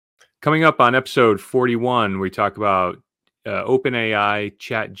Coming up on episode 41, we talk about OpenAI,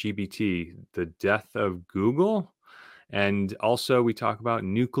 ChatGPT, the death of Google, and also we talk about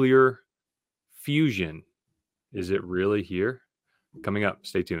nuclear fusion. Is it really here? Coming up.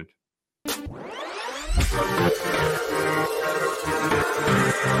 Stay tuned.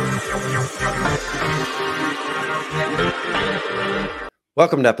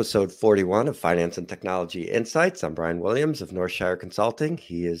 Welcome to episode 41 of Finance and Technology Insights. I'm Brian Williams of Northshire Consulting.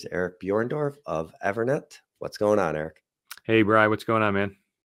 He is Eric Bjorndorf of Evernet. What's going on, Eric? Hey, Brian. What's going on, man?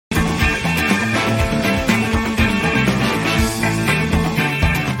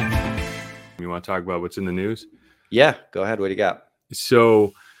 You want to talk about what's in the news? Yeah, go ahead. What do you got?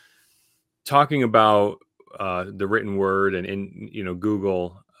 So, talking about the written word and in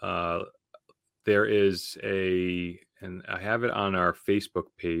Google, there is and I have it on our Facebook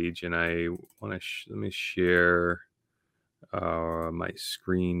page, and I want to let me share my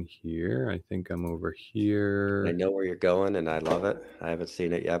screen here. I think I'm over here. I know where you're going, and I love it. I haven't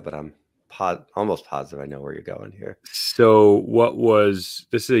seen it yet, but I'm almost positive I know where you're going here. So,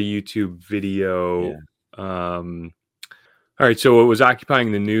 this is a YouTube video. Yeah. All right. So, what was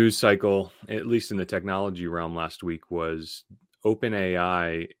occupying the news cycle, at least in the technology realm last week, was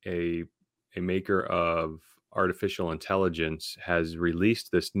OpenAI, a maker of artificial intelligence, has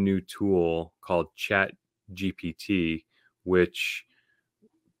released this new tool called ChatGPT, which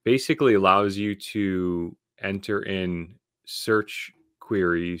basically allows you to enter in search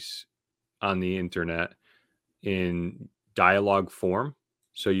queries on the internet in dialogue form.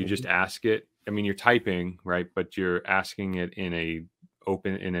 So you just ask it. I mean, you're typing, right? But you're asking it in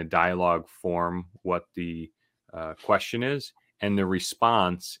a dialogue form what the question is, and the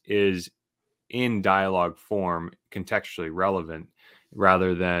response is in dialogue form, contextually relevant,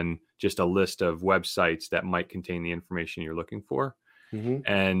 rather than just a list of websites that might contain the information you're looking for. Mm-hmm.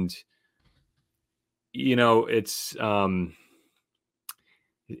 And it's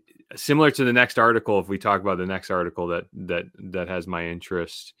similar to the next article. If we talk about the next article that has my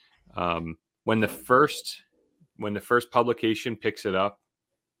interest, when the first publication picks it up,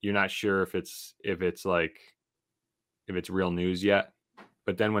 you're not sure if it's real news yet.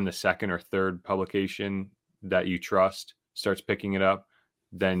 But then when the second or third publication that you trust starts picking it up,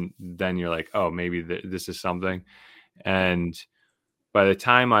 then you're like, oh, maybe this is something. And by the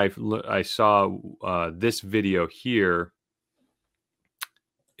time I saw this video here,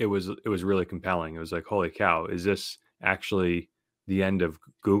 it was really compelling. It was like, holy cow, is this actually the end of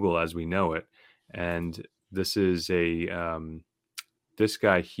Google as we know it? And this is this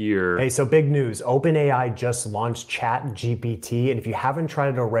guy here. Hey, so big news. OpenAI just launched ChatGPT. And if you haven't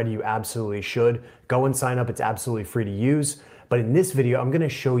tried it already, you absolutely should. Go and sign up. It's absolutely free to use. But in this video, I'm going to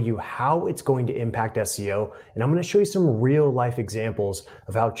show you how it's going to impact SEO. And I'm going to show you some real life examples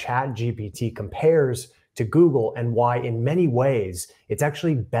of how ChatGPT compares to Google and why in many ways it's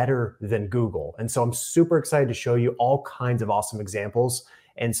actually better than Google. And so I'm super excited to show you all kinds of awesome examples.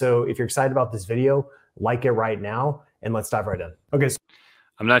 And so if you're excited about this video, like it right now, and let's dive right in. Okay. So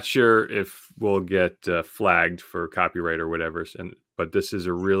I'm not sure if we'll get flagged for copyright or whatever, but this is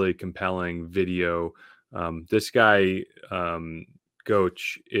a really compelling video. This guy,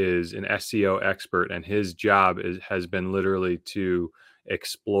 Goach, is an SEO expert, and his job has been literally to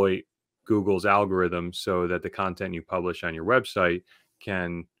exploit Google's algorithm so that the content you publish on your website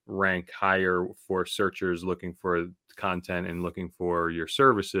can rank higher for searchers looking for content and looking for your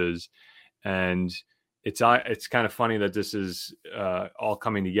services. And it's kind of funny that this is all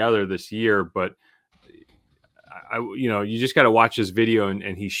coming together this year, but you just got to watch this video,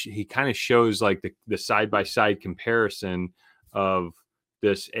 and he kind of shows like the side-by-side comparison of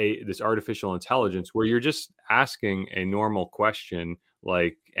this artificial intelligence, where you're just asking a normal question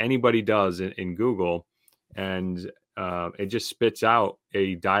like anybody does in Google, and it just spits out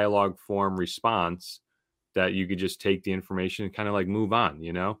a dialogue form response that you could just take the information and kind of like move on,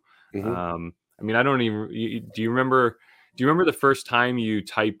 Mm-hmm. I mean, I don't even. Do you remember the first time you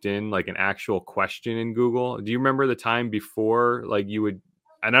typed in like an actual question in Google? Do you remember the time before, like you would?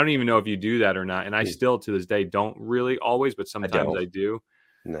 I don't even know if you do that or not. And I still to this day don't really always, but sometimes I do.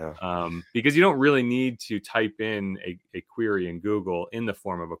 No. Because you don't really need to type in a query in Google in the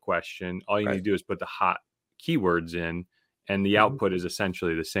form of a question. All you need to do is put the hot keywords in, and the output is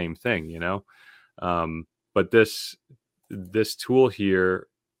essentially the same thing, But this tool here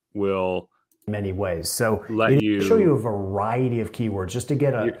will many ways. So let you show you a variety of keywords just to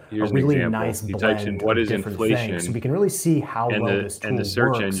get a really nice blend what of is different inflation, things. So we can really see how well this tool and the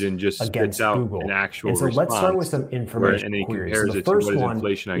search works engine just against spits out Google. an actual and so response. Let's start with some information and he queries. compares So the it to first what is one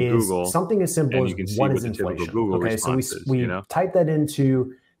inflation on is Google, something as simple and as you can see what what is the typical inflation. Google Okay, so response we is, type that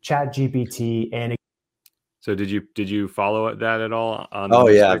into ChatGPT, and So did you follow that at all on the Oh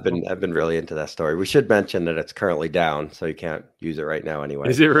news yeah, cycle? I've been really into that story. We should mention that it's currently down, so you can't use it right now anyway.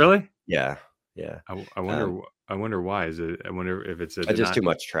 Is it really? Yeah, yeah. I wonder. I wonder why. Is it? I wonder if it's a Just too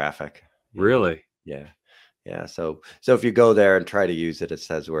deny. much traffic. Yeah, Really? yeah, yeah. So if you go there and try to use it, it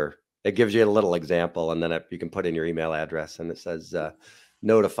says it gives you a little example, and then you can put in your email address, and it says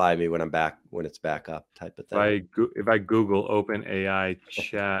notify me when it's back up, type of thing. If I Google Open AI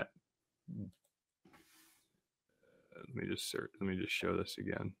chat, let me just search. Let me just show this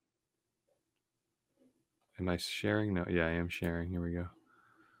again. Am I sharing? No. Yeah, I am sharing. Here we go.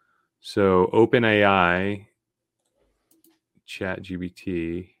 So OpenAI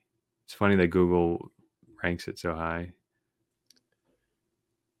ChatGPT. It's funny that Google ranks it so high.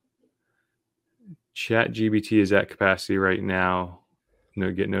 ChatGPT is at capacity right now.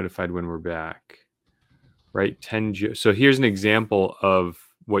 Get notified when we're back. Write 10 so here's an example of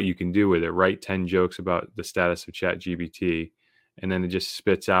what you can do with it. Write 10 jokes about the status of ChatGPT, and then it just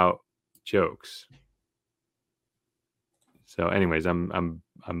spits out jokes. So anyways, I'm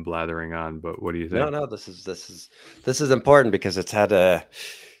blathering on, but what do you think? No, this is important because it's had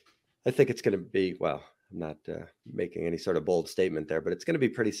I think it's going to be, well, I'm not making any sort of bold statement there, but it's going to be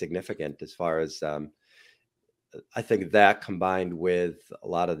pretty significant as far as I think that combined with a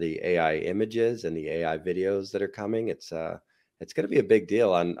lot of the AI images and the AI videos that are coming, it's going to be a big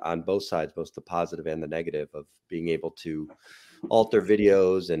deal on both sides, both the positive and the negative, of being able to alter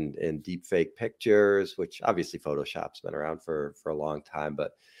videos and deep fake pictures, which obviously Photoshop's been around for a long time,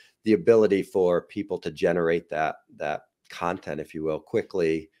 but the ability for people to generate that content, if you will,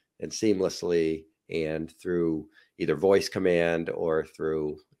 quickly and seamlessly, and through either voice command or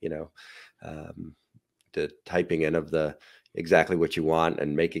through, the typing in of the exactly what you want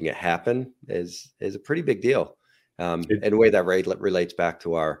and making it happen is a pretty big deal. In a way that relates back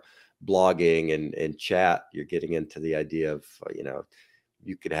to our blogging and chat. You're getting into the idea of,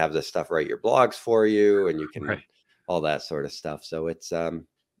 you could have this stuff write your blogs for you, and you can Right. all that sort of stuff. So it's,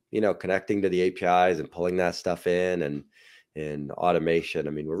 connecting to the APIs and pulling that stuff in automation.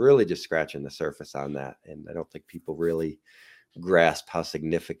 I mean, we're really just scratching the surface on that. And I don't think people really grasp how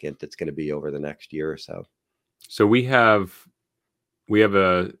significant it's going to be over the next year or so. So we have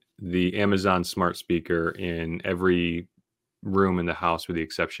the Amazon smart speaker in every room in the house, with the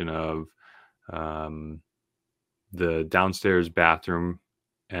exception of the downstairs bathroom,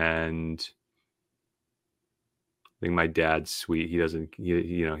 and I think my dad's suite.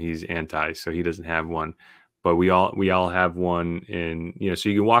 He's anti, so he doesn't have one. But we all have one in, so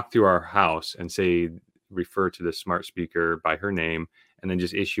you can walk through our house and refer to the smart speaker by her name, and then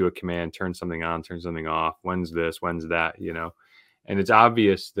just issue a command, turn something on, turn something off, when's this, when's that, and it's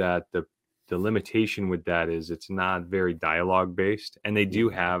obvious that the limitation with that is it's not very dialogue based, and they do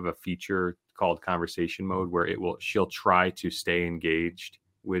have a feature called conversation mode where she'll try to stay engaged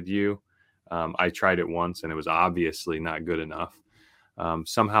with you. I tried it once and it was obviously not good enough.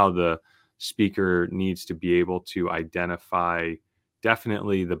 Somehow the speaker needs to be able to identify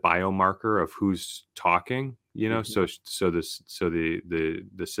definitely the biomarker of who's talking, so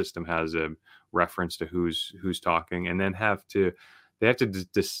the system has a reference to who's talking, and then they have to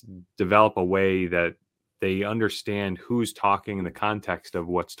develop a way that they understand who's talking in the context of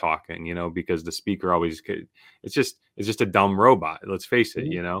what's talking, because the speaker always, it's just a dumb robot. Let's face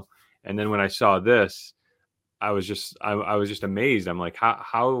it, And then when I saw this, I was just amazed. I'm like,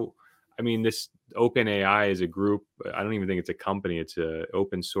 how, I mean, this OpenAI is a group. I don't even think it's a company. It's a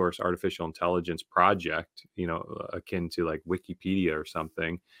open source artificial intelligence project, akin to like Wikipedia or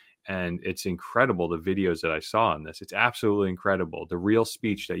something. And it's incredible, the videos that I saw on this. It's absolutely incredible. The real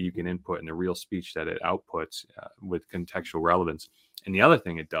speech that you can input and the real speech that it outputs with contextual relevance. And the other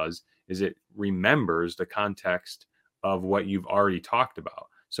thing it does is it remembers the context of what you've already talked about.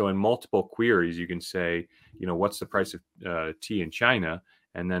 So in multiple queries, you can say, what's the price of tea in China?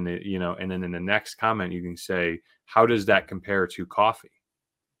 And then, and then in the next comment, you can say, how does that compare to coffee?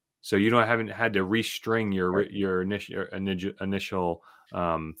 So you haven't had to restring your initial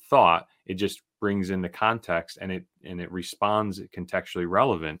thought. It just brings in the context, and it responds contextually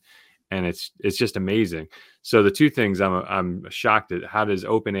relevant, and it's just amazing. So the two things I'm shocked at: how does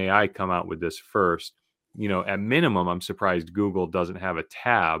OpenAI come out with this first? At minimum, I'm surprised Google doesn't have a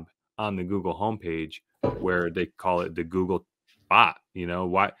tab on the Google homepage where they call it the Google bot.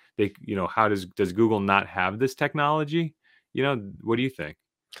 Why how does Google not have this technology? What do you think?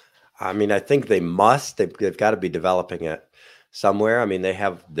 I mean, I think they must. They've got to be developing it somewhere. I mean, they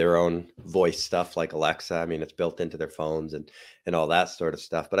have their own voice stuff like Alexa. I mean, it's built into their phones and all that sort of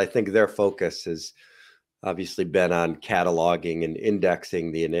stuff. But I think their focus is obviously been on cataloging and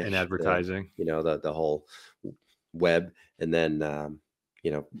indexing the And advertising. the whole web, and then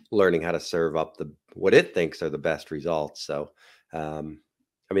learning how to serve up what it thinks are the best results. So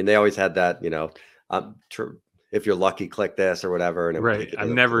I mean, they always had that, if you're lucky, click this or whatever, and it would Right. take you I've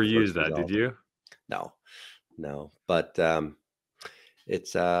to never the first used that. Did result. you? No, but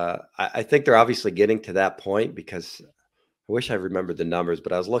it's I think they're obviously getting to that point, because I wish I remembered the numbers,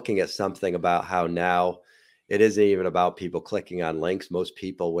 but I was looking at something about how now it isn't even about people clicking on links. Most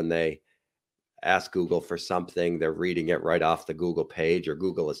people, when they ask Google for something, they're reading it right off the Google page, or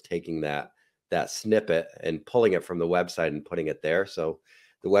Google is taking that snippet and pulling it from the website and putting it there. So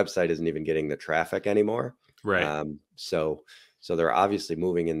the website isn't even getting the traffic anymore. Right. So they're obviously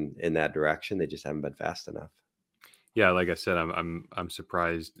moving in that direction. They just haven't been fast enough. Yeah, like I said, I'm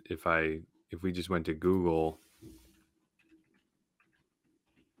surprised if we just went to Google,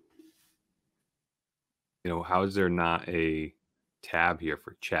 how is there not a tab here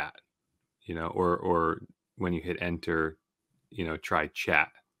for chat? Or when you hit enter, try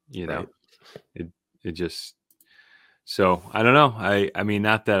chat, Right. it just, so I don't know. I mean,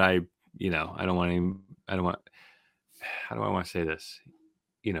 not that I don't want how do I want to say this?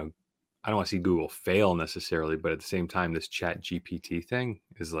 I don't want to see Google fail necessarily, but at the same time, this ChatGPT thing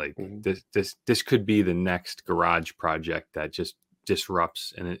is like, Mhm. this could be the next garage project that just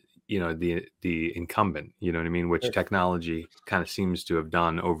disrupts and the incumbent, you know what I mean, which Sure. technology kind of seems to have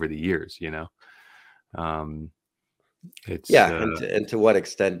done over the years. It's Yeah, and to what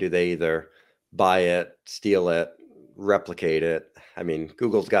extent do they either buy it, steal it, replicate it? I mean,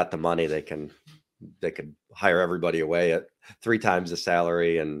 Google's got the money; they could hire everybody away at 3 times the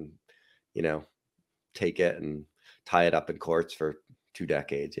salary, and you know take it and tie it up in courts for 2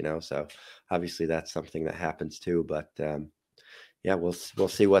 decades. So obviously that's something that happens too. But yeah, we'll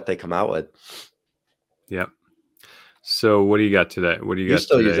see what they come out with. Yep. So what do you got today? What do you You got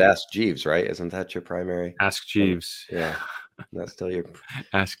still use today? Ask Jeeves, right? Isn't that your primary? Ask Jeeves. Yeah, that's still your.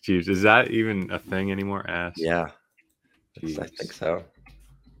 Ask Jeeves. Is that even a thing anymore? Ask Yeah, I think Jeeves. so.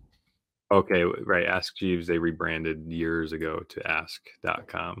 Okay, right. Ask Jeeves, they rebranded years ago to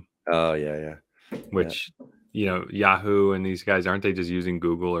ask.com, Oh yeah. which, Yahoo and these guys, aren't they just using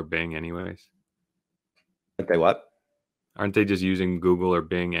Google or Bing anyways? Aren't they what? Aren't they just using Google or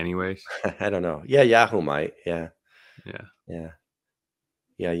Bing anyways? I don't know. Yeah, Yahoo might. Yeah. Yeah.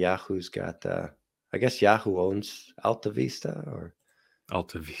 Yahoo's got. I guess Yahoo owns Alta Vista, or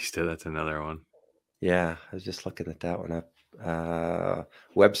Alta Vista, that's another one. yeah. I was just looking at that one up.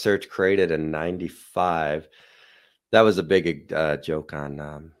 Web search created in '95. That was a big joke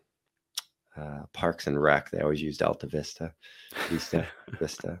on Parks and Rec. They always used Alta Vista.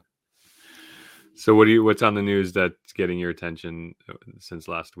 Vista. So what's on the news that's getting your attention since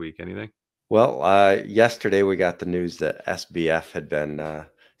last week? Anything? Well, yesterday we got the news that SBF had been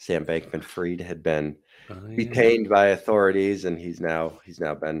Sam Bankman-Fried had been detained by authorities, and he's now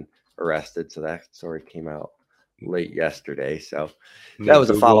been arrested. So that story came out late yesterday. So that was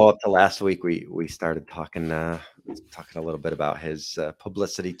a follow-up to last week. We started talking a little bit about his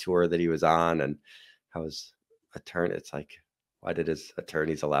publicity tour that he was on, and how his attorney. It's like, why did his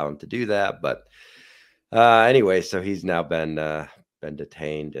attorneys allow him to do that? But anyway, so he's now been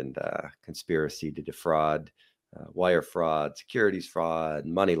detained, and conspiracy to defraud, wire fraud, securities fraud,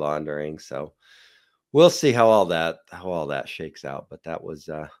 money laundering. So we'll see how all that shakes out. But that was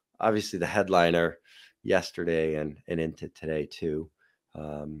obviously the headliner yesterday and into today too.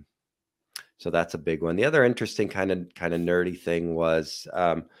 So that's a big one. The other interesting kind of nerdy thing was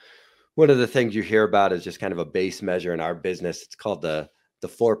one of the things you hear about is just kind of a base measure in our business. It's called the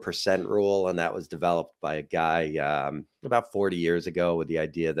 4% rule, and that was developed by a guy about 40 years ago, with the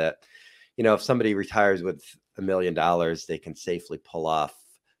idea that if somebody retires with $1 million, they can safely pull off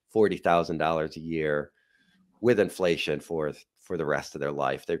 $40,000 a year with inflation for the rest of their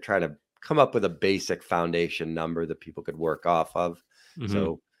life. They're trying to come up with a basic foundation number that people could work off of. Mm-hmm.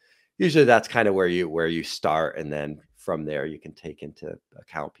 So usually that's kind of where you start, and then from there you can take into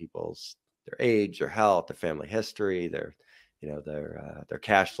account their age, their health, their family history, their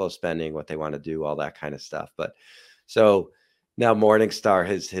cash flow spending, what they want to do, all that kind of stuff. But so now Morningstar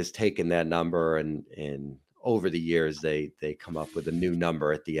has taken that number, and over the years they come up with a new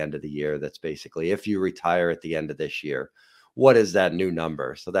number at the end of the year. That's basically, if you retire at the end of this year, what is that new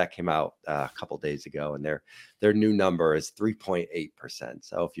number? So that came out a couple days ago, and their new number is 3.8%.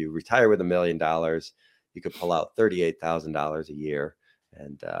 So if you retire with $1 million, you could pull out $38,000 a year,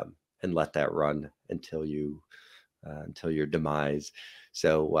 and let that run until your demise.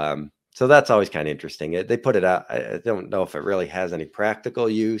 So that's always kind of interesting. They put it out. I don't know if it really has any practical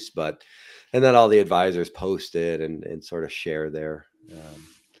use, but and then all the advisors post it and sort of share their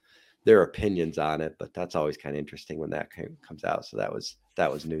opinions on it. But that's always kind of interesting when that comes out. So that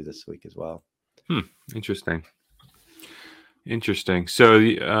was new this week as well. Interesting. So,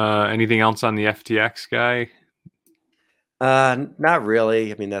 anything else on the FTX guy? Not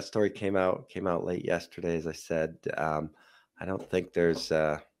really. I mean, that story came out late yesterday, as I said. I don't think there's.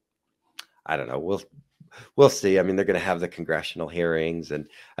 I don't know. We'll see. I mean, they're going to have the congressional hearings, and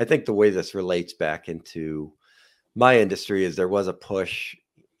I think the way this relates back into my industry is there was a push,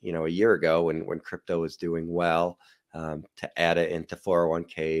 a year ago when crypto was doing well, to add it into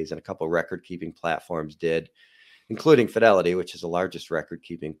 401ks, and a couple of record-keeping platforms did, including Fidelity, which is the largest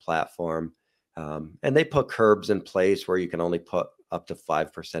record-keeping platform. And they put curbs in place where you can only put up to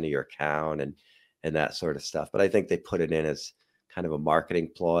 5% of your account and that sort of stuff. But I think they put it in as kind of a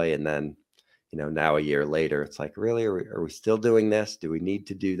marketing ploy. And then, now a year later, it's like, really, are we still doing this? Do we need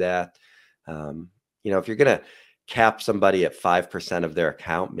to do that? If you're going to cap somebody at 5% of their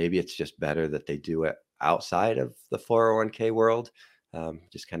account, maybe it's just better that they do it outside of the 401k world.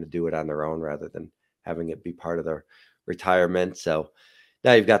 Just kind of do it on their own rather than having it be part of their retirement. So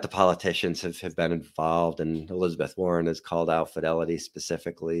now you've got the politicians have been involved, and Elizabeth Warren has called out Fidelity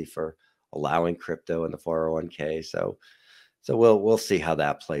specifically for allowing crypto in the 401k. So we'll see how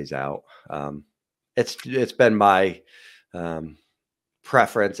that plays out. It's been my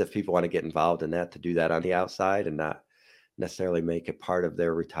preference, if people want to get involved in that, to do that on the outside and not necessarily make it part of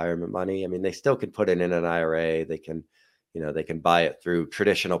their retirement money. I mean, they still can put it in an IRA. They can, they can buy it through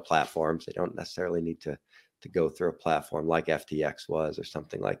traditional platforms. They don't necessarily need to go through a platform like FTX was or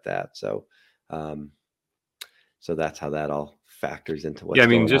something like that. So, so that's how that all factors into what's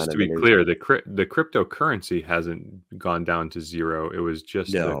going on. Just to be clear, the cryptocurrency hasn't gone down to zero. It was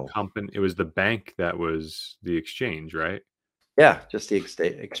just the company. It was the bank that was the exchange, right? Yeah, just the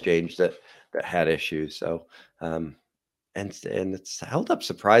exchange that had issues. So, and it's held up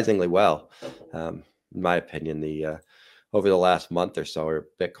surprisingly well, in my opinion. Over the last month or so,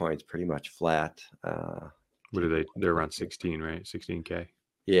 Bitcoin's pretty much flat. What are they? They're around 16, right? 16K.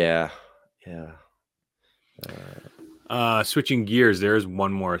 Yeah. Switching gears, there's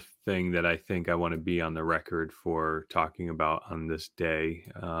one more thing that I think I want to be on the record for talking about on this day.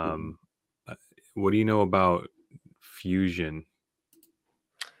 What do you know about fusion?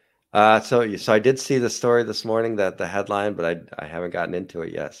 So I did see the story this morning, that the headline, but I haven't gotten into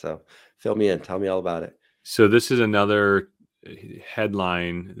it yet. So fill me in. Tell me all about it. So this is another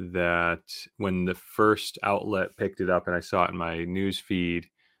headline that when the first outlet picked it up and I saw it in my news feed,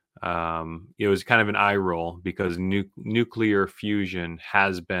 it was kind of an eye roll, because nuclear fusion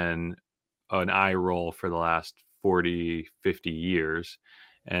has been an eye roll for the last 40, 50 years.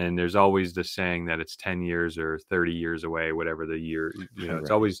 And there's always the saying that it's 10 years or 30 years away, whatever the year, Right.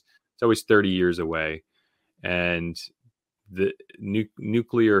 it's always 30 years away. And the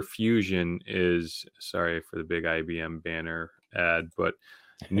nuclear fusion is, sorry for the big IBM banner ad, but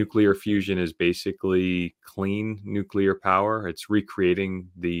nuclear fusion is basically clean nuclear power. It's recreating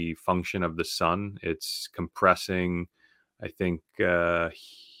the function of the sun. It's compressing, I think,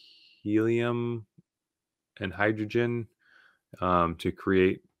 helium and hydrogen to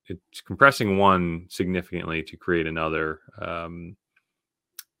create. It's compressing one significantly to create another,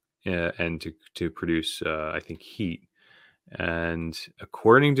 and to produce, I think, heat. And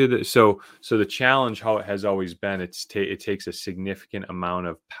according to the challenge, how it has always been, it takes a significant amount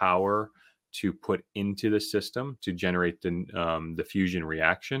of power to put into the system to generate the fusion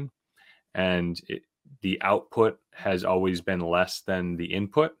reaction, and the output has always been less than the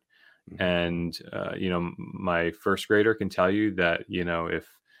input. And my first grader can tell you that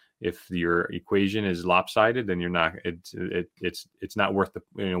if your equation is lopsided, then you're not. It's not worth the.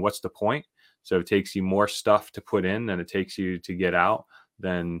 What's the point? So it takes you more stuff to put in than it takes you to get out.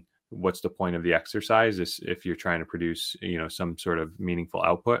 Then what's the point of the exercise if you're trying to produce, some sort of meaningful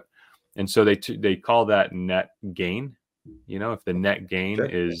output? And so they call that net gain. If the net gain Sure.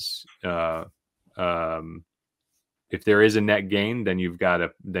 is, if there is a net gain, then you've got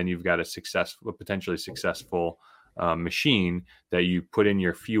a potentially successful machine that you put in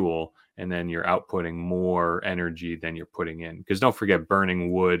your fuel, and then you're outputting more energy than you're putting in. Because don't forget,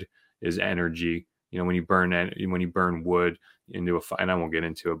 burning wood is energy. When you burn wood into a fire, and I won't get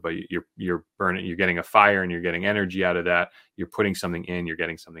into it, but you're burning, you're getting a fire and you're getting energy out of that. You're putting something in, you're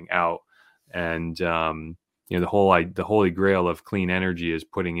getting something out. And the holy grail of clean energy is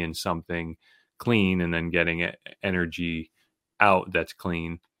putting in something clean and then getting energy out that's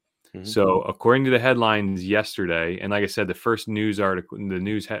clean. Mm-hmm. So according to the headlines yesterday, and like I said, the first news article, the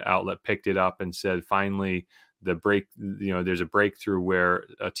news outlet picked it up and said, finally, there's a breakthrough where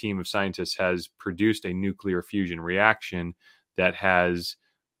a team of scientists has produced a nuclear fusion reaction that has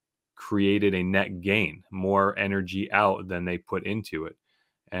created a net gain, more energy out than they put into it.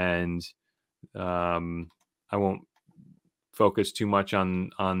 And I won't focus too much on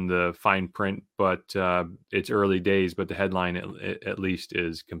the fine print, but it's early days, but the headline at least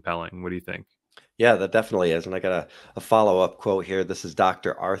is compelling. What do you think? Yeah, that definitely is. And I got a follow-up quote here. This is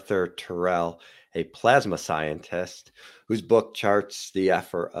Dr. Arthur Terrell, a plasma scientist whose book charts the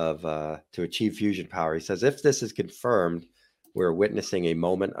effort of to achieve fusion power. He says, if this is confirmed, we're witnessing a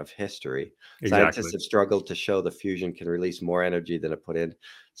moment of history. Exactly. Scientists have struggled to show the fusion can release more energy than it put in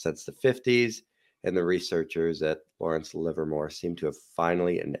since the 50s. And the researchers at Lawrence Livermore seem to have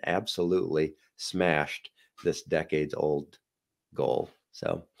finally and absolutely smashed this decades-old goal.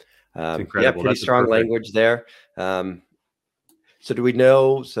 So, It's yeah, incredible. pretty That's a strong perfect. language there. So do we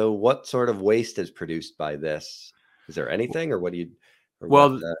know, so what sort of waste is produced by this? Is there anything, or what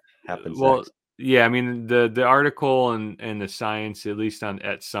Well, happens well, next? yeah. I mean, the article and the science, at least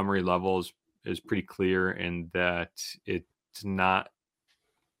at summary levels, is pretty clear in that it's not.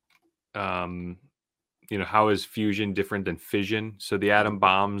 How is fusion different than fission? So the atom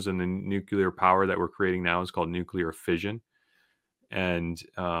bombs and the nuclear power that we're creating now is called nuclear fission, and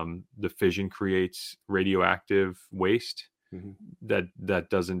the fission creates radioactive waste Mhm. that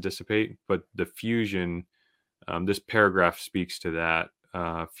doesn't dissipate. But the fusion, this paragraph speaks to that.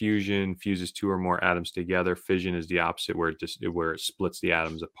 Fusion fuses two or more atoms together. Fission is the opposite, where it splits the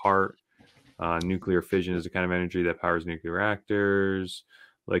atoms apart. Nuclear fission is the kind of energy that powers nuclear reactors.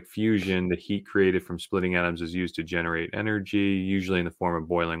 Like fusion, the heat created from splitting atoms is used to generate energy, usually in the form of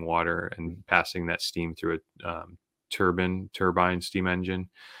boiling water and passing that steam through a turbine steam engine.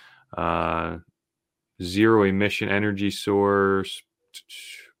 Zero emission energy source.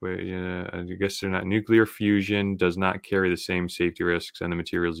 I guess they're not. Nuclear fusion does not carry the same safety risks, and the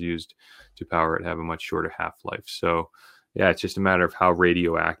materials used to power it have a much shorter half-life. So, yeah, it's just a matter of how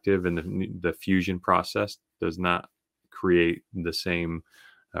radioactive, and the fusion process does not create the same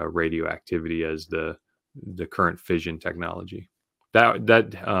radioactivity as the current fission technology. That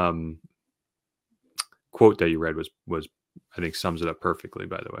quote that you read was I think sums it up perfectly.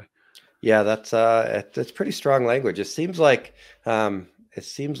 By the way. Yeah, that's pretty strong language. It seems like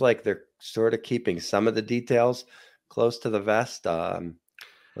they're sort of keeping some of the details close to the vest.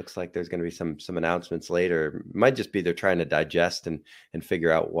 Looks like there's going to be some announcements later. Might just be they're trying to digest and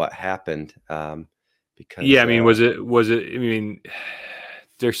figure out what happened. Because yeah, I mean, was it? I mean,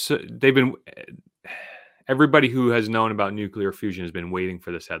 they've been. Everybody who has known about nuclear fusion has been waiting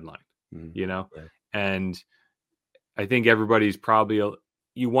for this headline, yeah. And I think everybody's probably.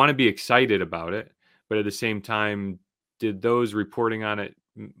 You want to be excited about it, but at the same time, did those reporting on it?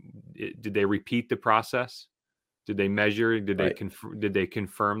 Did they repeat the process? Did they measure? Did they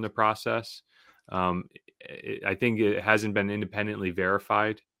confirm the process? I think it hasn't been independently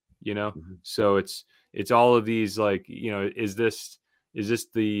verified. So it's all of these, like, is this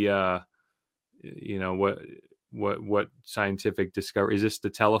the what scientific discovery? Is this the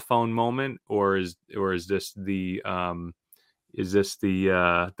telephone moment, or is this the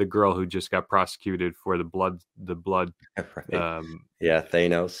the girl who just got prosecuted for the blood Right. Yeah,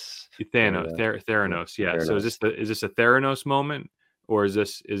 Theranos. Theranos. Yeah. So is Theranos. this a Theranos moment, or is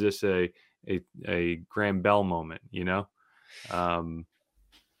this a Graham Bell moment?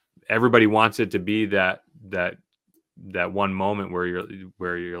 Everybody wants it to be that one moment where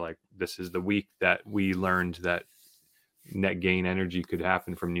you're like, this is the week that we learned that net gain energy could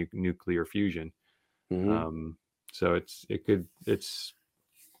happen from nuclear fusion. So it's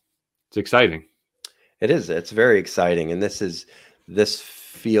exciting. It is. It's very exciting, and this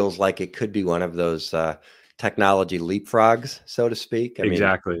feels like it could be one of those technology leapfrogs, so to speak. I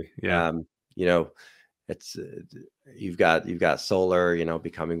Exactly. Yeah. It's you've got solar,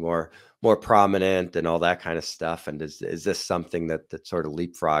 becoming more prominent and all that kind of stuff. And is this something that sort of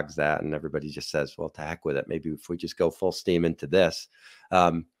leapfrogs that, and everybody just says, well, to heck with it. Maybe if we just go full steam into this,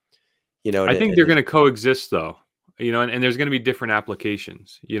 I think they're going to coexist, though. And there's going to be different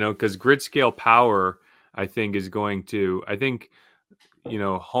applications, because grid scale power, I think,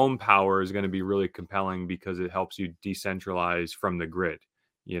 home power is going to be really compelling because it helps you decentralize from the grid,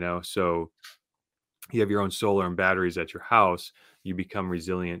 so you have your own solar and batteries at your house, you become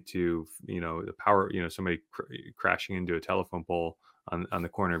resilient to, the power, somebody crashing into a telephone pole on the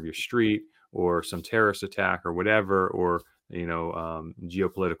corner of your street, or some terrorist attack or whatever, or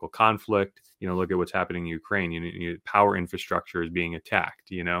geopolitical conflict. Look at what's happening in Ukraine. Power infrastructure is being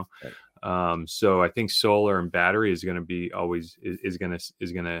attacked. So I think solar and battery is going to be is going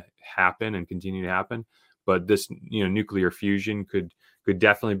to happen and continue to happen. but this, nuclear fusion could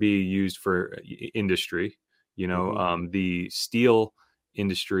definitely be used for industry. The steel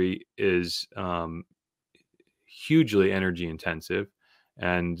industry is hugely energy intensive,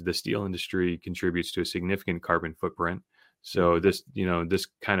 and the steel industry contributes to a significant carbon footprint. So this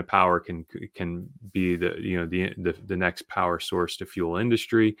kind of power can be the next power source to fuel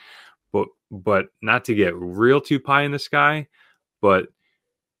industry, but not to get real too pie in the sky. But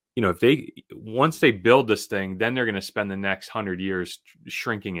if once they build this thing, then they're going to spend the next 100 years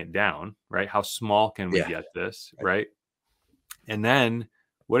shrinking it down, right? How small can we get this, right? And then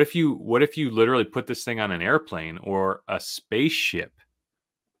what if you literally put this thing on an airplane or a spaceship?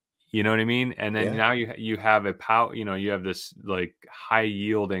 You know what I mean? And then now you have a power, you have this like high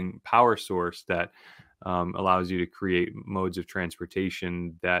yielding power source that allows you to create modes of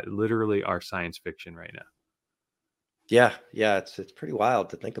transportation that literally are science fiction right now. Yeah, it's pretty wild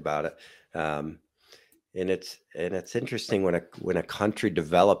to think about it, and it's interesting when a country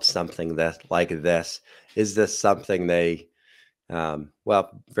develops something that like this. Is this something they, well,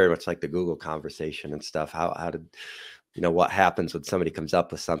 very much like the Google conversation and stuff? How did what happens when somebody comes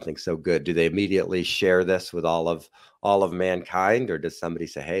up with something so good? Do they immediately share this with all of mankind, or does somebody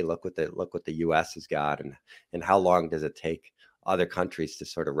say, "Hey, look what the U.S. has got," and how long does it take other countries to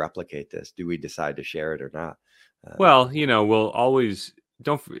sort of replicate this? Do we decide to share it or not? Well, we'll always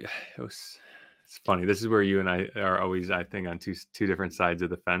it's funny. This is where you and I are always, I think, on two different sides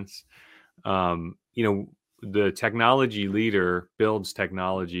of the fence. The technology leader builds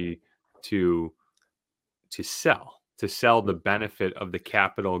technology to sell the benefit of the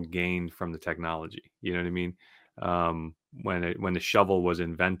capital gained from the technology. You know what I mean? When the shovel was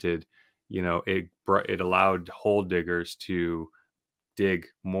invented, it allowed hole diggers to dig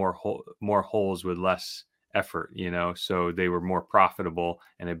more holes with less effort, so they were more profitable,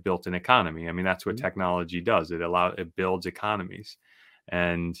 and it built an economy. I mean, that's what technology does. It builds economies.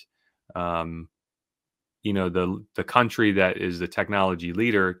 And the country that is the technology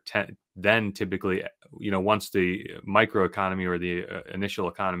leader then typically, once the microeconomy or the initial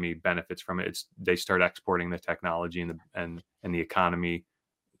economy benefits from it, they start exporting the technology and the economy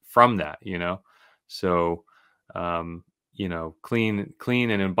from that. So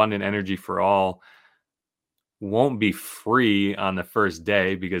clean and abundant energy for all won't be free on the first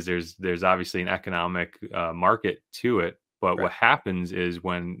day, because there's obviously an economic market to it. But what happens is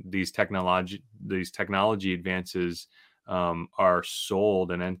when these technology advances are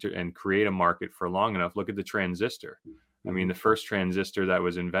sold and create a market for long enough. Look at the transistor. I mean, the first transistor that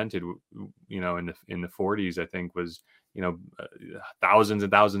was invented, in the 40s, I think, was thousands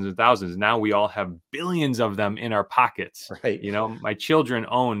and thousands and thousands. Now we all have billions of them in our pockets. Right. My children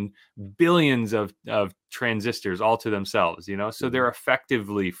own billions of transistors all to themselves. So they're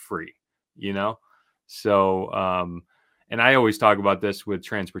effectively free. So and I always talk about this with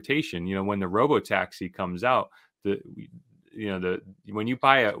transportation. When the robo-taxi comes out, when you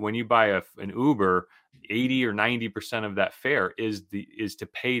buy an Uber, 80 or 90% of that fare is to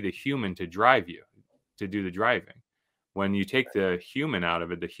pay the human to drive you, to do the driving. When you take the human out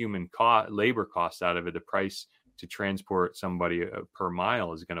of it, the human labor cost out of it, the price to transport somebody per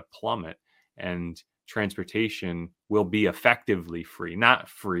mile is going to plummet, and transportation will be effectively free. Not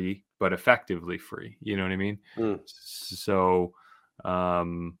free, but effectively free. You know what I mean? So,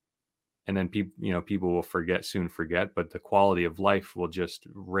 and then people will soon forget, but the quality of life will just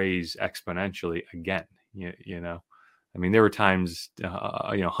raise exponentially again. I mean, there were times,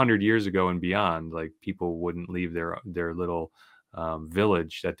 100 years ago and beyond, like people wouldn't leave their little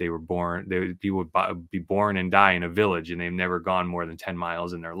village that they were born. People would be born and die in a village, and they've never gone more than 10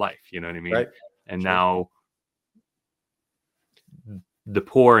 miles in their life. You know what I mean? Right. And now the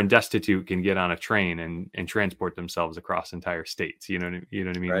poor and destitute can get on a train and transport themselves across entire states. You know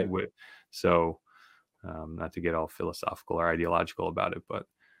what I mean? Right. So, not to get all philosophical or ideological about it, but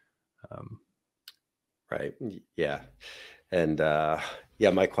right. Yeah. And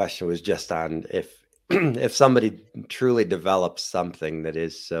my question was just on if if somebody truly develops something that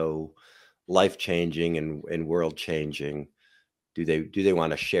is so life-changing and world-changing, do they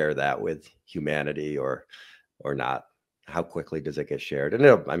want to share that with humanity or not? How quickly does it get shared? And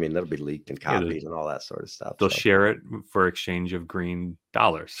it'll be leaked and copied and all that sort of stuff. They'll share it for exchange of green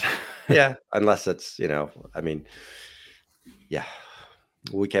dollars. Yeah, unless it's,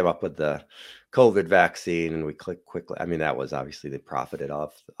 we came up with the COVID vaccine and we quickly. I mean, that was obviously they profited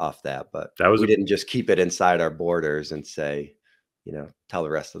off that, but we didn't just keep it inside our borders and say, tell the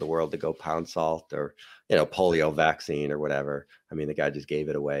rest of the world to go pound salt or, polio vaccine or whatever. I mean, the guy just gave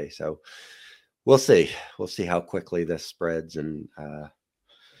it away. So we'll see how quickly this spreads. And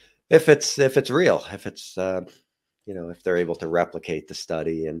if it's real, if it's if they're able to replicate the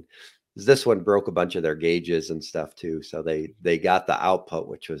study. And this one broke a bunch of their gauges and stuff too, so they got the output,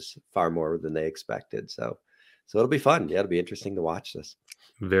 which was far more than they expected. So it'll be fun. Yeah, it'll be interesting to watch this.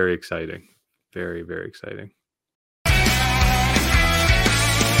 Very exciting. Very, very exciting.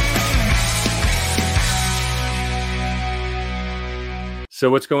 So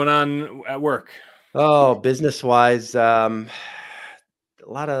what's going on at work? Oh, business wise, a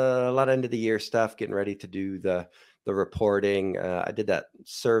lot of end of the year stuff, getting ready to do the reporting. I did that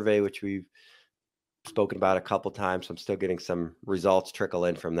survey, which we've spoken about a couple times. So I'm still getting some results trickle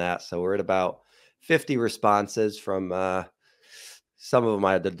in from that. So we're at about 50 responses from some of them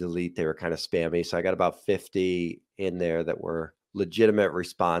I had to delete. They were kind of spammy. So I got about 50 in there that were legitimate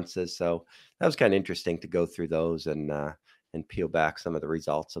responses. So that was kind of interesting to go through those and peel back some of the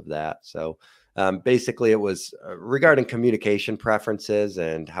results of that. So basically, it was regarding communication preferences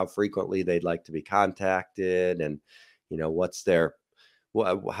and how frequently they'd like to be contacted, and what's their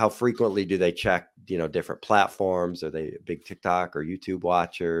how frequently do they check different platforms? Are they big TikTok or YouTube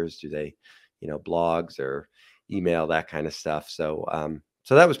watchers? Do they blogs or email, that kind of stuff? So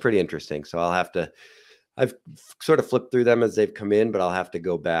so that was pretty interesting. So I've sort of flipped through them as they've come in, but I'll have to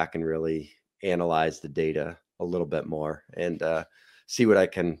go back and really analyze the data a little bit more and see what I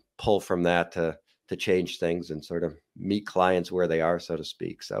can pull from that to change things and sort of meet clients where they are, so to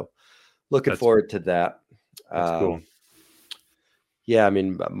speak. So looking forward to that. That's cool. Yeah, I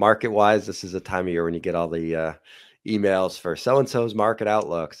mean, market wise, this is a time of year when you get all the emails for so-and-so's market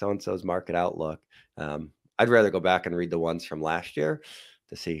outlook, so-and-so's market outlook. I'd rather go back and read the ones from last year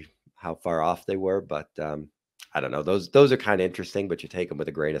to see how far off they were. But I don't know. Those are kind of interesting, but you take them with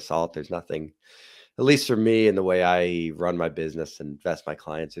a grain of salt. There's nothing, at least for me and the way I run my business and invest my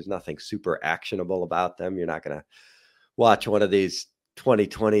clients, there's nothing super actionable about them. You're not going to watch one of these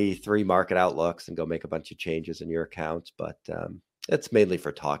 2023 market outlooks and go make a bunch of changes in your accounts. But it's mainly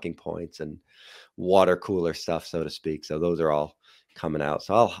for talking points and water cooler stuff, so to speak. So those are all coming out.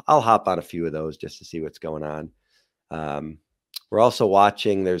 So I'll hop on a few of those just to see what's going on. We're also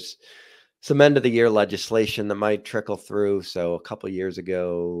watching, there's some end of the year legislation that might trickle through. So a couple of years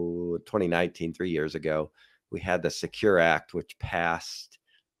ago, 2019, 3 years ago, we had the Secure Act, which passed,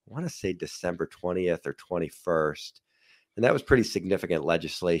 I want to say December 20th or 21st. And that was pretty significant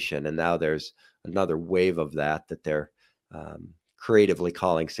legislation. And now there's another wave of that they're creatively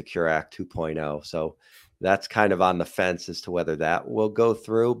calling Secure Act 2.0. So that's kind of on the fence as to whether that will go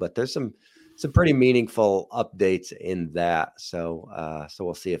through, but there's some pretty meaningful updates in that. So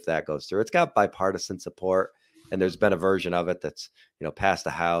we'll see if that goes through. It's got bipartisan support, and there's been a version of it that's passed the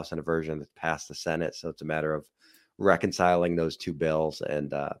House and a version that's passed the Senate. So it's a matter of reconciling those two bills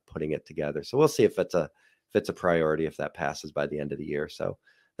and putting it together. So we'll see if it's a priority, if that passes by the end of the year. So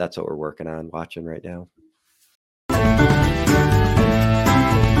that's what we're working on, watching right now.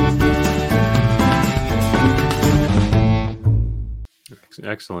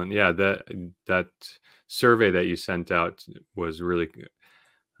 Excellent. Yeah, that survey that you sent out was really,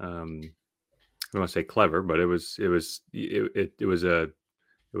 I don't want to say clever, but it was a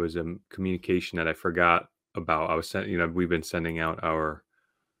communication that I forgot about. I was we've been sending out our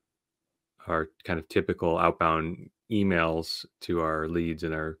kind of typical outbound emails to our leads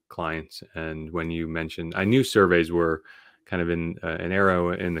and our clients. And when you mentioned, I knew surveys were kind of in an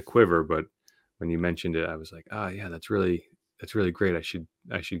arrow in the quiver, but when you mentioned it, I was like, yeah, that's really great. I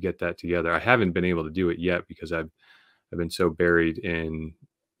should get that together. I haven't been able to do it yet because I've been so buried in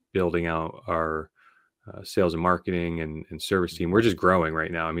building out our sales and marketing and service team. We're just growing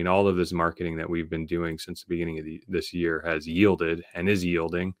right now. I mean, all of this marketing that we've been doing since the beginning of this year has yielded and is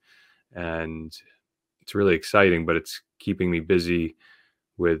yielding, and it's really exciting, but it's keeping me busy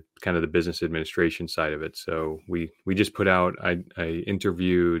with kind of the business administration side of it. So we just put out, I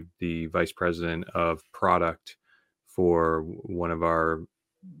interviewed the vice president of product for one of our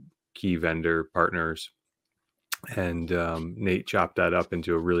key vendor partners, and Nate chopped that up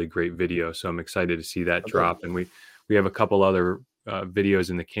into a really great video. So I'm excited to see that drop. And we have a couple other videos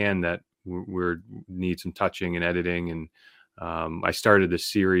in the can that we need some touching and editing. And I started this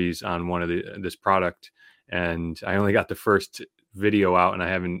series on one of this product, and I only got the first video out, and I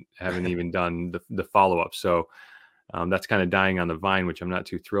haven't even done the follow-up. So that's kind of dying on the vine, which I'm not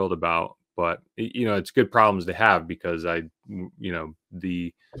too thrilled about. But it's good problems to have, because the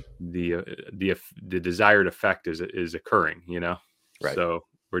desired effect is occurring. Right. So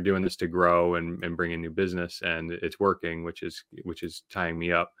we're doing this to grow and bring in new business, and it's working, which is tying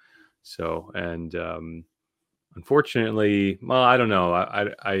me up. So, and unfortunately, well, I don't know.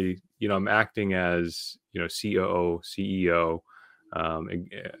 I'm acting as COO, CEO.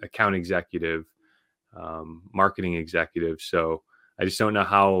 account executive, marketing executive. So I just don't know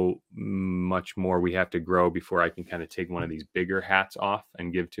how much more we have to grow before I can kind of take one of these bigger hats off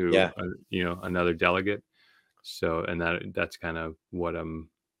and give to Yeah. another delegate. So, and that's kind of what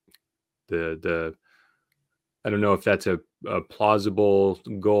the I don't know if that's a plausible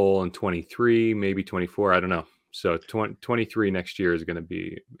goal in 23, maybe 24. I don't know. So 23 next year is going to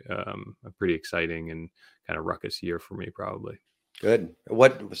be a pretty exciting and kind of ruckus year for me, probably. Good.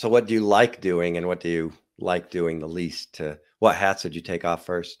 So what do you like doing, and what do you like doing the least? What hats did you take off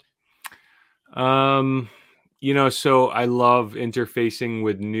first? So I love interfacing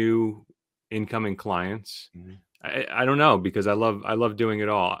with new incoming clients. Mhm. I don't know, because I love doing it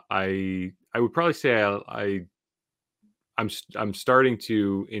all. I would probably say I'm starting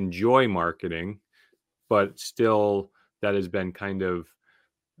to enjoy marketing, but still that has been kind of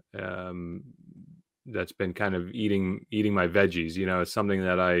um, that's been kind of eating my veggies. It's something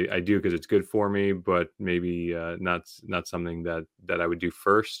that I do because it's good for me, but maybe not something that I would do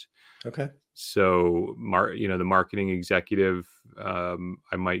first. Okay. So the marketing executive,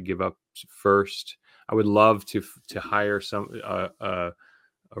 I might give up first. I would love to hire a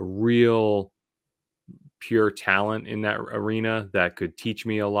real pure talent in that arena that could teach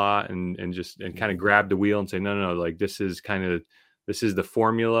me a lot and kind of grab the wheel and say, no, like this is the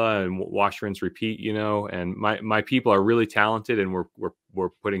formula, and wash, rinse, repeat, and my people are really talented, and we're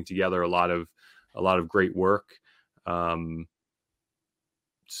putting together a lot of great work.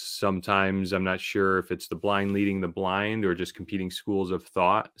 Sometimes I'm not sure if it's the blind leading the blind or just competing schools of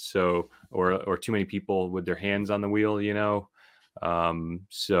thought. So, or too many people with their hands on the wheel, but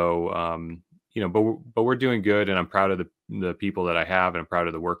we're doing good, and I'm proud of the people that I have, and I'm proud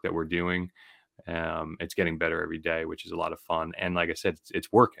of the work that we're doing. It's getting better every day, which is a lot of fun. And like I said,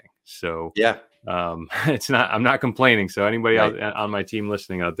 it's working. So Yeah. I'm not complaining. So anybody Right. out on my team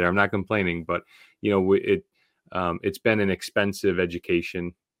listening out there, I'm not complaining, but it's been an expensive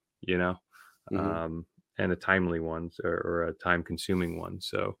education, Mhm. and a timely one, or a time consuming one.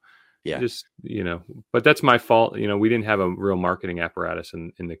 So Yeah. just, but that's my fault. We didn't have a real marketing apparatus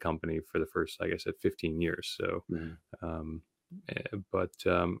in the company for the first, like I said, 15 years. So, Mhm.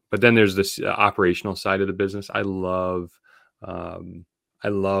 but then there's this operational side of the business. Um, I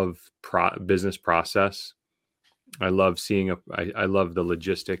love business process. I love I love the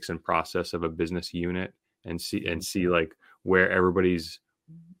logistics and process of a business unit, and see like where everybody's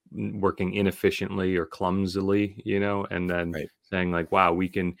working inefficiently or clumsily, and then Right. saying like, wow,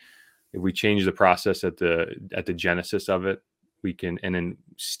 if we change the process at the genesis of it, we can, and then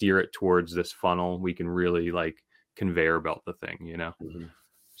steer it towards this funnel, we can really like conveyor belt the thing, Mhm.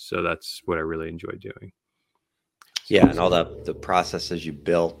 So that's what I really enjoy doing. Yeah, and all the processes you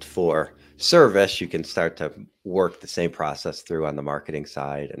built for service, you can start to work the same process through on the marketing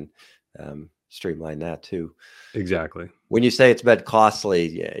side, and streamline that too. Exactly. When you say it's been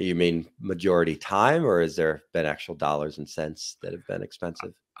costly, you mean majority time, or has there been actual dollars and cents that have been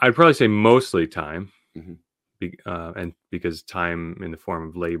expensive? I'd probably say mostly time, Mhm. and because time in the form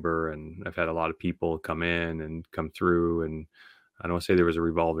of labor, and I've had a lot of people come in and come through, and I don't want to say there was a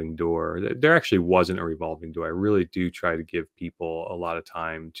revolving door. There actually wasn't a revolving door. I really do try to give people a lot of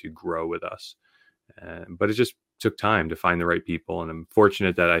time to grow with us, but it just took time to find the right people, and I'm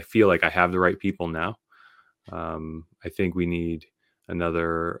fortunate that I feel like I have the right people now. I think we need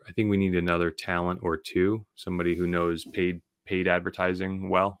another talent or two, somebody who knows paid advertising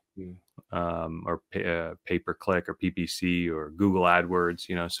well, Mm. or pay per click, or PPC, or Google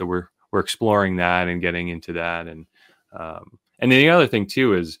AdWords. So we're exploring that and getting into that, and the other thing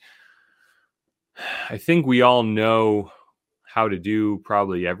too is I think we all know how to do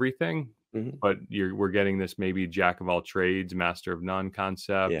probably everything, Mhm. but we're getting this maybe jack of all trades, master of none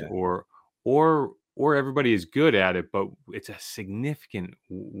concept, Yeah. or everybody is good at it, but it's a significant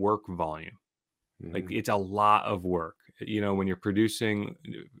work volume. Like Mhm. it's a lot of work. When you're producing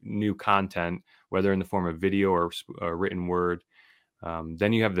new content, whether in the form of video or written word,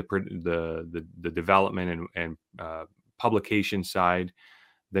 then you have the development and publication side.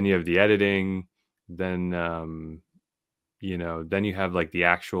 Then you have the editing. Then then you have like the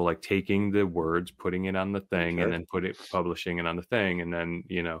actual, like taking the words, putting it on the thing, and Sure. then publishing it on the thing, and then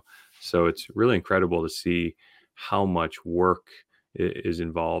so it's really incredible to see how much work is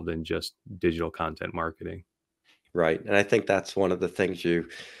involved in just digital content marketing. Right. And I think that's one of the things you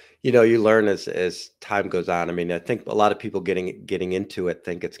learn as time goes on. I mean, I think a lot of people getting into it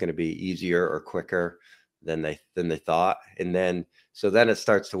think it's going to be easier or quicker than they thought. And then it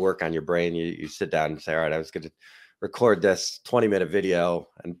starts to work on your brain. You sit down and say, all right, record this 20-minute video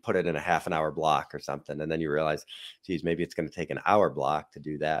and put it in a half an hour block or something. And then you realize, geez, maybe it's going to take an hour block to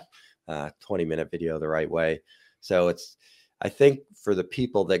do that 20-minute video the right way. So I think for the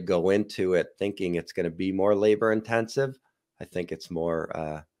people that go into it thinking it's going to be more labor intensive, I think it's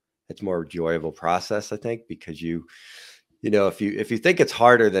more enjoyable process, I think, because you know, if you think it's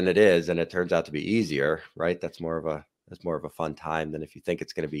harder than it is and it turns out to be easier, right? That's more of a fun time than if you think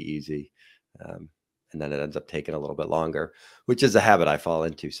it's going to be easy. And then it ends up taking a little bit longer, which is a habit I fall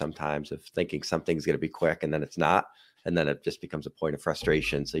into sometimes, of thinking something's going to be quick and then it's not. And then it just becomes a point of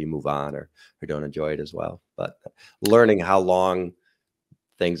frustration. So you move on or don't enjoy it as well. But learning how long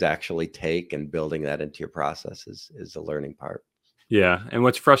things actually take and building that into your process is the learning part. Yeah. And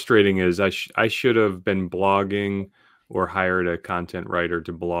what's frustrating is I should have been blogging or hired a content writer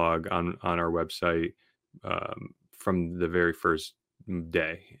to blog on our website from the very first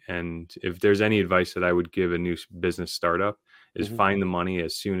day. And if there's any advice that I would give a new business startup is find the money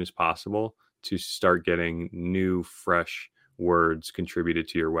as soon as possible to start getting new, fresh words contributed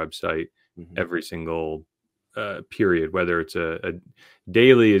to your website every single period. Whether it's a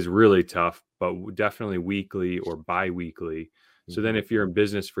daily is really tough, but definitely weekly or bi-weekly. So then if you're in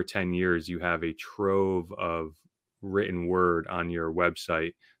business for 10 years, you have a trove of written word on your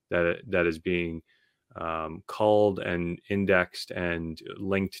website that is being culled and indexed and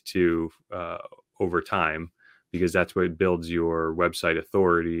linked to over time, because that's what builds your website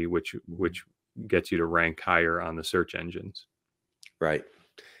authority, which gets you to rank higher on the search engines. Right.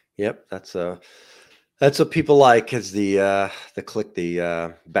 Yep. That's what people like, is the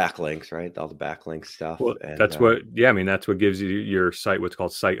backlinks, right? All the backlink stuff. Well, that's what gives you your site what's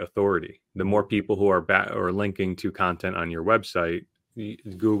called site authority. The more people who are linking to content on your website,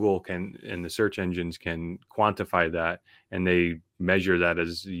 Google and the search engines can quantify that, and they measure that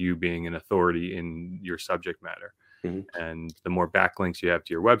as you being an authority in your subject matter. And the more backlinks you have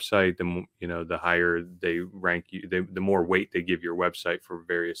to your website, the higher they rank you, the more weight they give your website for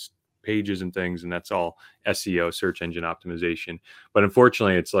various pages and things. And that's all SEO, search engine optimization. But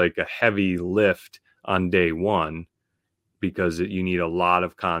unfortunately, it's like a heavy lift on day one, because you need a lot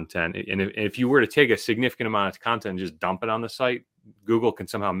of content. And if you were to take a significant amount of content and just dump it on the site, Google can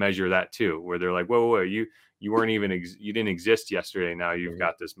somehow measure that too, where they're like, whoa, you weren't even, you didn't exist yesterday. Now you've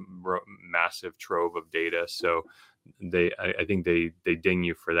got this massive trove of data. So I think they ding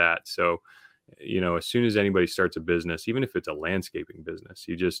you for that. So, as soon as anybody starts a business, even if it's a landscaping business,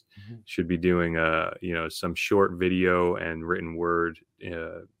 you just should be doing some short video and written word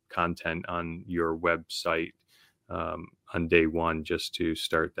content on your website on day one, just to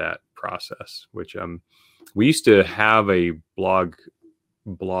start that process. Which we used to have a blog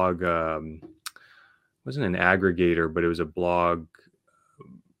wasn't an aggregator, but it was a blog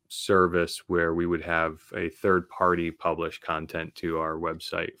service where we would have a third party publish content to our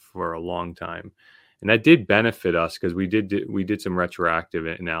website for a long time. And that did benefit us, because we did some retroactive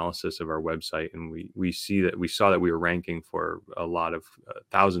analysis of our website, and we saw that we were ranking for a lot of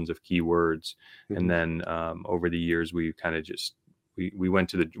thousands of keywords. And then over the years, we kind of just we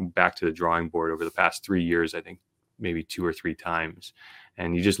went back to the drawing board over the past 3 years, I think maybe 2 or 3 times,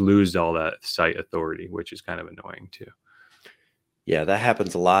 and you just lose all that site authority, which is kind of annoying too. Yeah, that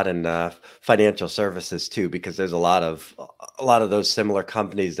happens a lot in financial services too, because there's a lot of those similar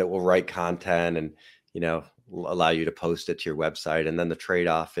companies that will write content and, allow you to post it to your website. And then the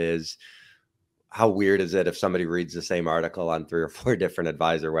trade-off is, how weird is it if somebody reads the same article on 3 or 4 different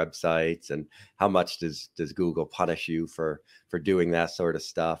advisor websites? And how much does Google punish you for doing that sort of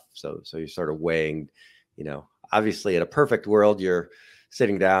stuff? So you're sort of weighing, obviously in a perfect world, you're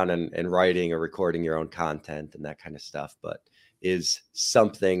sitting down and writing or recording your own content and that kind of stuff. But is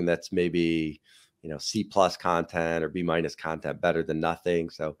something that's maybe, C+ content or B- content better than nothing?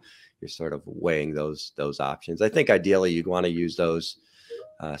 So you're sort of weighing those options. I think ideally you'd want to use those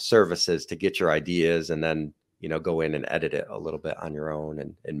services to get your ideas, and then, go in and edit it a little bit on your own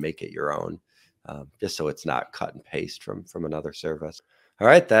and make it your own, just so it's not cut and paste from another service. All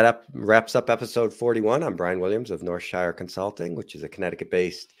right, that wraps up episode 41. I'm Brian Williams of Northshire Consulting, which is a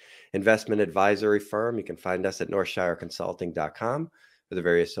Connecticut-based investment advisory firm. You can find us at northshireconsulting.com, or the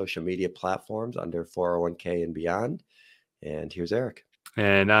various social media platforms under 401k and beyond. And here's Eric.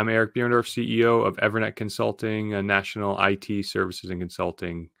 And I'm Eric Bierendorf, CEO of Evernet Consulting, a national IT services and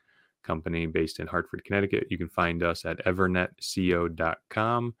consulting company based in Hartford, Connecticut. You can find us at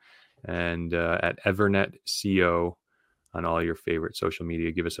evernetco.com and at evernetco on all your favorite social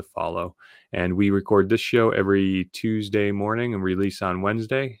media. Give us a follow. And we record this show every Tuesday morning and release on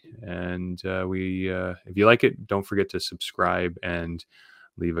Wednesday. And if you like it, don't forget to subscribe and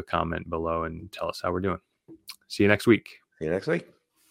leave a comment below and tell us how we're doing. See you next week. See you next week.